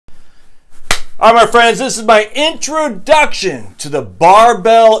All right, my friends, this is my introduction to the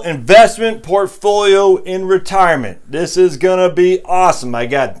barbell investment portfolio in retirement. This is gonna be awesome.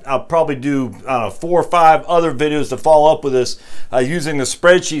 I'll probably do, I don't know, 4 or 5 other videos to follow up with this using the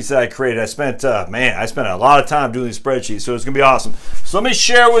spreadsheets that I created. I spent a lot of time doing these spreadsheets, so it's gonna be awesome. So let me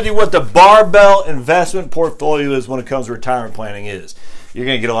share with you what the barbell investment portfolio is when it comes to retirement planning is. You're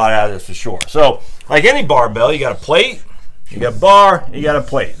gonna get a lot out of this for sure. So, like any barbell, you got a plate, you got a bar, you got a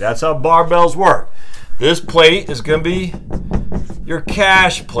plate. That's how barbells work. This plate is going to be your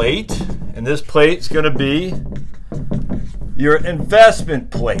cash plate, and this plate is going to be your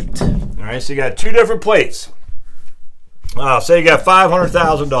investment plate. All right, so you got 2 different plates. Say you got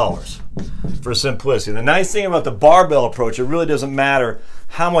 $500,000 for simplicity. The nice thing about the barbell approach, it really doesn't matter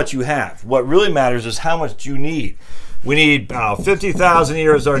how much you have. What really matters is how much you need. We need $50,000 a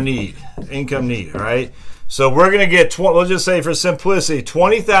year is our need, income need, all right? So we're going to get, we'll just say for simplicity,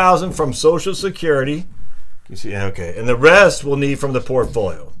 $20,000 from Social Security. You see, okay, and the rest we'll need from the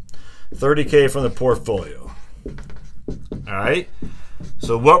portfolio. $30K from the portfolio. All right.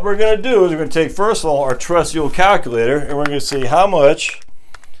 So what we're going to do is we're going to take, first of all, our trusty old calculator, and we're going to see how much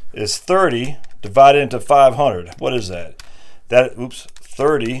is 30 divided into 500. What is that?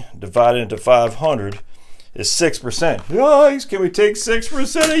 30 divided into 500 is 6%. Guys, can we take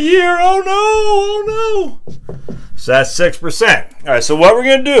 6% a year? Oh no, oh no. So that's 6%. All right, so what we're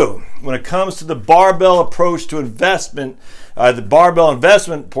gonna do when it comes to the barbell approach to investment, the barbell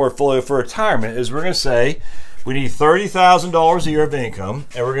investment portfolio for retirement is we're gonna say we need $30,000 a year of income,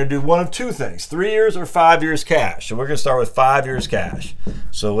 and we're gonna do one of 2 things, 3 years or 5 years cash. So we're gonna start with 5 years cash.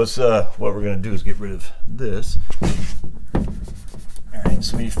 So let's, what we're gonna do is get rid of this. All right,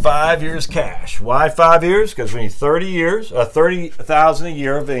 so we need 5 years cash. Why 5 years? Because we need 30,000 a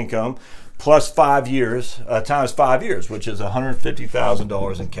year of income plus 5 years times 5 years, which is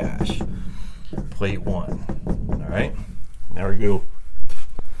 $150,000 in cash. Plate 1. All right. Now we go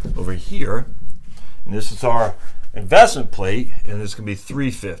over here, and this is our investment plate, and this can be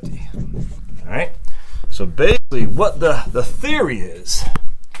 $350. All right. So basically, what the theory is.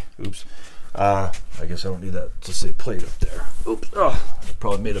 Oops. I guess I don't need that to say plate up there. Oops. Oh, I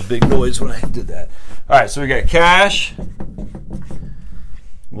probably made a big noise when I did that. All right, so we got cash.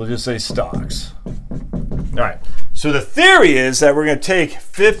 We'll just say stocks. All right. So the theory is that we're going to take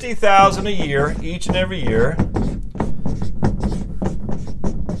 $50,000 a year each and every year.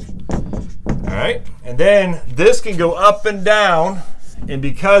 All right. And then this can go up and down. And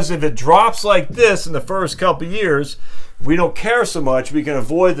because if it drops like this in the first couple of years, we don't care so much. We can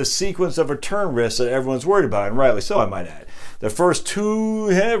avoid the sequence of return risks that everyone's worried about, and rightly so, I might add. The first 2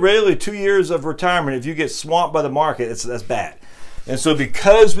 years of retirement, if you get swamped by the market, that's bad. And so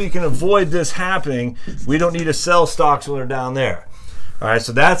because we can avoid this happening, we don't need to sell stocks when they're down there. All right,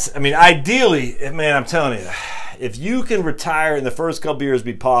 so that's, I mean, ideally, man, I'm telling you, if you can retire in the first couple of years,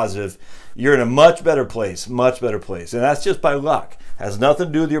 be positive, you're in a much better place, much better place. And that's just by luck. Has nothing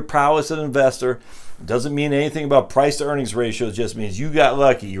to do with your prowess as an investor. It doesn't mean anything about price to earnings ratio. It just means you got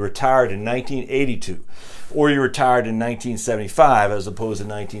lucky. You retired in 1982, or you retired in 1975 as opposed to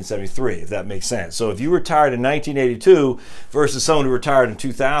 1973, if that makes sense. So if you retired in 1982 versus someone who retired in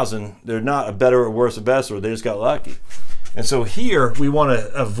 2000, they're not a better or worse investor. They just got lucky. And so here we want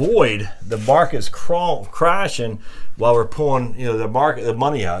to avoid the markets crashing while we're pulling, the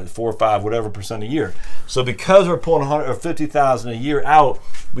money out, 4 or 5, whatever percent a year. So because we're pulling $50,000 a year out,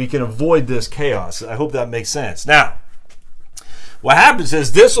 we can avoid this chaos. I hope that makes sense. Now, what happens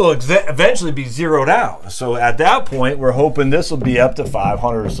is this will eventually be zeroed out. So at that point, we're hoping this will be up to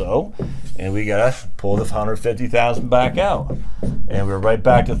 500 or so, and we gotta pull the 150,000 back out, and we're right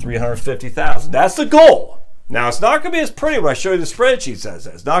back to 350,000. That's the goal. Now, it's not going to be as pretty when I show you the spreadsheet says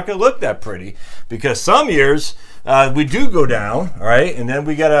that. It's not going to look that pretty because some years we do go down, all right, and then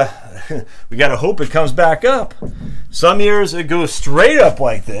we gotta hope it comes back up. Some years it goes straight up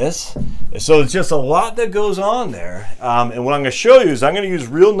like this, so it's just a lot that goes on there. And what I'm going to show you is I'm going to use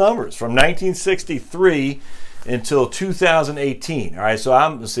real numbers from 1963 until 2018. All right, so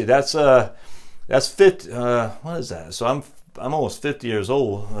let's see, that's 50. What is that? So I'm almost 50 years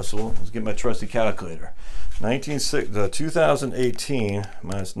old. So let's get my trusty calculator. 2018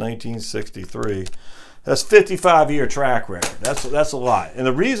 minus 1963. That's 55-year track record. That's a lot. And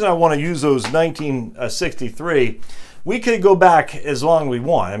the reason I want to use those 1963, we could go back as long as we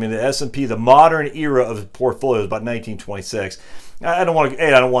want. I mean, the S&P, the modern era of the portfolio is about 1926. I don't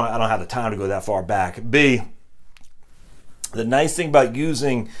have the time to go that far back. B, The nice thing about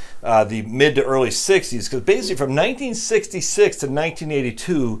using the mid to early 60s, because basically from 1966 to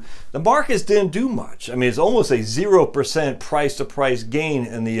 1982, the markets didn't do much. I mean, it's almost a 0% price-to-price gain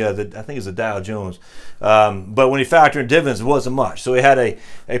in the I think it's the Dow Jones. But when you factor in dividends, it wasn't much. So we had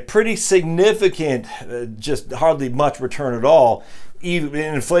a pretty significant, just hardly much return at all. Even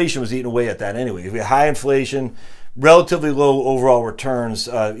inflation was eating away at that anyway. We had high inflation, relatively low overall returns,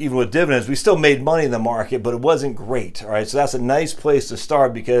 even with dividends. We still made money in the market, but it wasn't great. All right, so that's a nice place to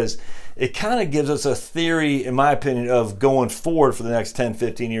start because it kind of gives us a theory, in my opinion, of going forward for the next 10,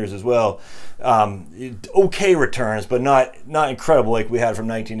 15 years as well. Okay returns, but not incredible like we had from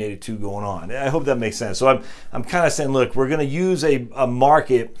 1982 going on. I hope that makes sense. So I'm kind of saying, look, we're going to use a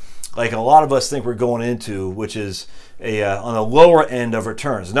market like a lot of us think we're going into, which is on the lower end of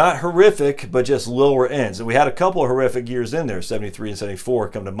returns. Not horrific, but just lower ends. And we had a couple of horrific years in there, 73 and 74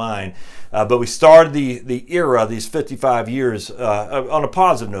 come to mind. But we started the era, these 55 years, on a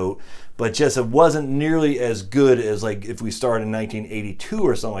positive note, but just it wasn't nearly as good as like if we started in 1982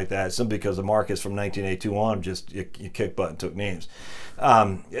 or something like that, simply because the markets from 1982 on just you kicked butt and took names.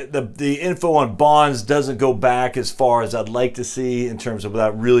 The info on bonds doesn't go back as far as I'd like to see in terms of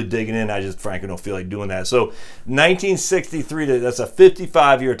without really digging in. I just frankly don't feel like doing that. So 1963, that's a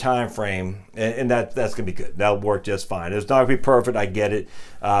 55-year time frame, and that's going to be good. That'll work just fine. It's not going to be perfect, I get it.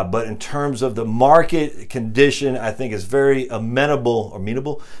 But in terms of the market condition, I think it's very amenable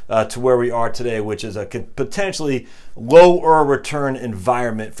to where we are today, which is a potentially lower return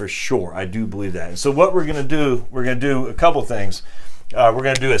environment for sure. I do believe that. And so what we're going to do a couple things. We're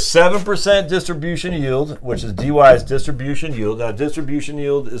going to do a 7% distribution yield, which is DY's distribution yield. Now, distribution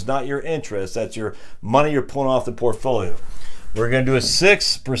yield is not your interest. That's your money you're pulling off the portfolio. We're going to do a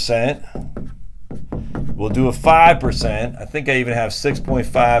 6%. We'll do a 5%. I think I even have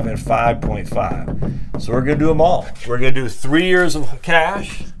 6.5 and 5.5. So we're going to do them all. We're going to do 3 years of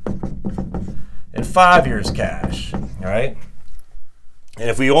cash and 5 years cash. All right. And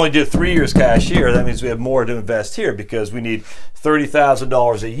if we only do 3 years cash here, that means we have more to invest here because we need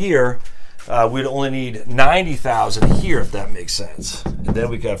 $30,000 a year. We'd only need $90,000 here, if that makes sense. And then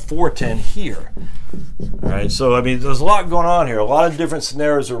we got $410 here. All right, so I mean, there's a lot going on here. A lot of different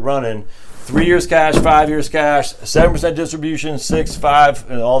scenarios are running. 3 years cash, 5 years cash, 7% distribution, 6, 5,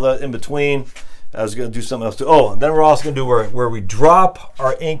 and all that in between. I was going to do something else too. Oh, and then we're also going to do where we drop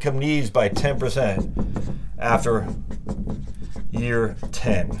our income needs by 10% after year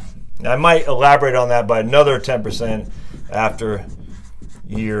 10. Now, I might elaborate on that by another 10% after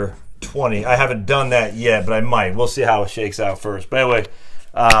year 20. I haven't done that yet, but I might. We'll see how it shakes out first. But anyway,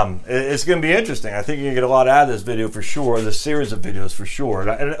 it's going to be interesting. I think you're going to get a lot out of this video for sure, this series of videos for sure.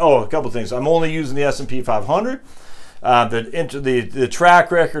 And a couple things. I'm only using the S&P 500. The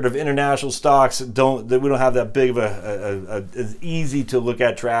track record of international stocks we don't have that big of an easy to look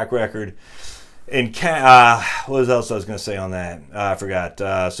at track record. And what else I was going to say on that? I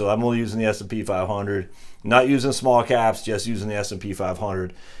forgot. So I'm only using the S&P 500, not using small caps, just using the S&P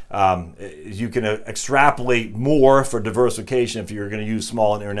 500. You can extrapolate more for diversification if you're going to use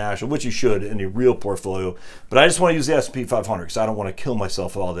small and international, which you should in your real portfolio. But I just want to use the S&P 500 because I don't want to kill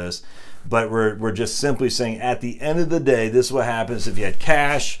myself with all this. But we're just simply saying at the end of the day, this is what happens if you had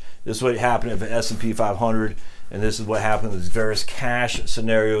cash. This is what happened if an S&P 500. And this is what happened in these various cash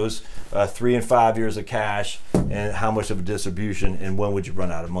scenarios, 3 and 5 years of cash, and how much of a distribution, and when would you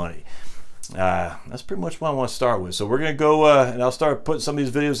run out of money. That's pretty much what I want to start with. So we're going to go, and I'll start putting some of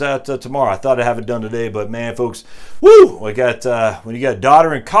these videos out tomorrow. I thought I'd have it done today, but man, folks, woo! When you got a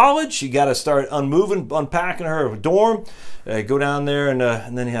daughter in college, you got to start unpacking her dorm, go down there,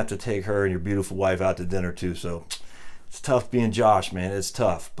 and then you have to take her and your beautiful wife out to dinner too. So it's tough being Josh, man. It's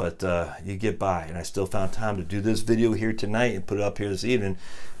tough, but you get by. And I still found time to do this video here tonight and put it up here this evening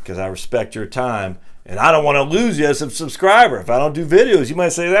because I respect your time. And I don't want to lose you as a subscriber. If I don't do videos, you might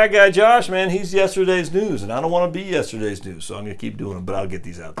say, that guy Josh, man, he's yesterday's news. And I don't want to be yesterday's news, so I'm going to keep doing them. But I'll get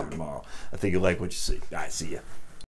these out there tomorrow. I think you'll like what you see. All right, see ya.